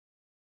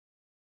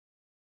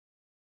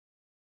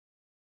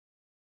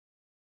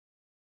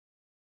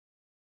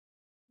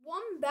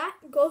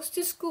Wombat Goes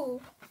to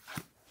School.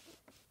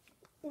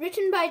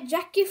 Written by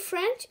Jackie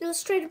French,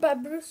 illustrated by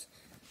Bruce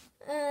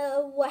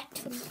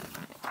Watson.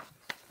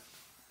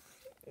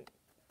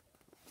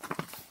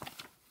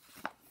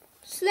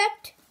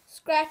 Slept,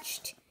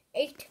 scratched,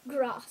 ate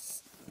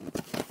grass.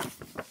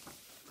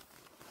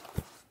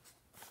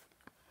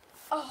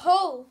 A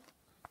hole.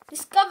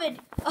 Discovered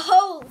a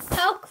hole.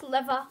 How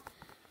clever.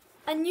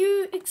 A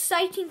new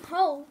exciting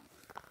hole.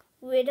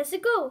 Where does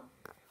it go?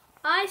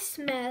 I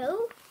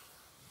smell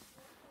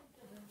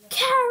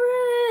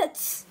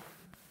carrots.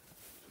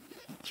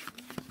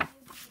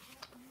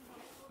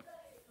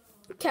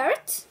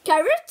 Carrots?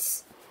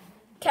 Carrots?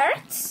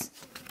 Carrots?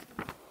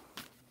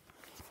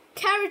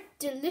 Carrot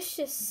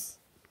delicious.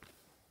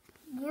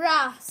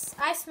 Grass.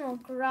 I smell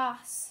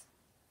grass.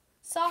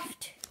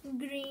 Soft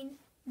green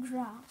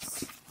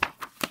grass.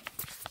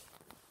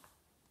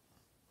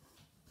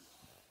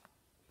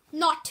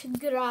 Not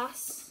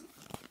grass.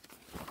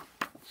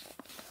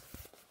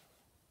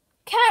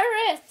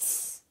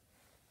 Carrots.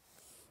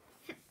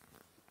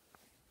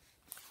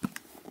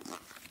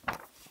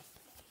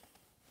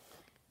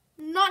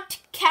 Not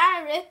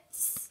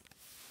carrots.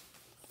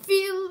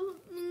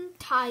 Feeling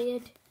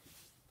tired.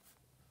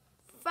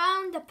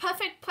 Found the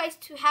perfect place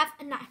to have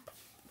a nap.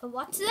 But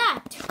what's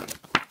that?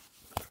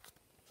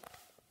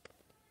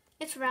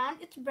 It's round,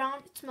 it's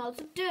brown, it smells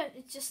of dirt.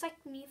 It's just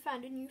like me,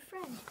 found a new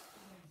friend.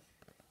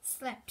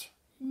 Slept.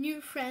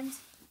 New friends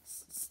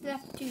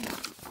slept too.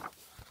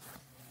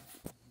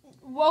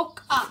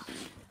 Woke up.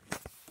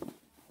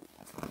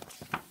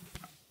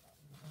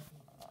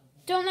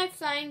 Don't like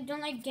flying,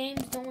 don't like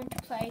games, don't want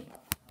to play.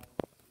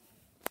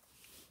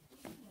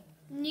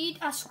 Need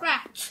a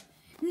scratch.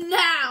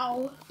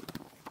 Now!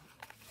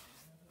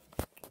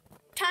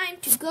 Time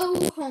to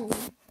go home.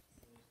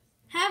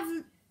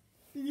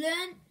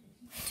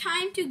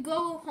 Time to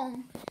go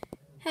home.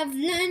 Have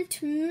learned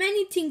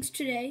many things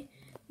today.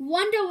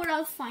 Wonder what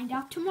I'll find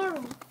out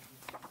tomorrow.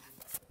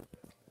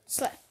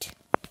 Slept.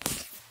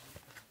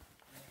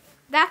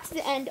 That's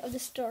the end of the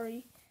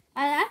story.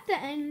 And at the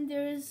end,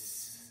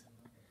 there's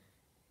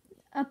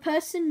a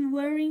person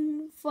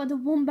worrying for the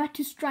wombat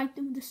to strike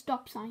them with a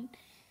stop sign.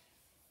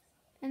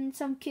 And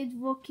some kids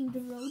walking the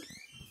road.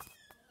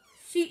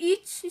 She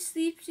eats, she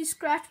sleeps, she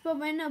scratches, but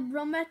when a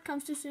wombat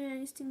comes to say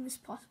anything is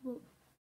possible.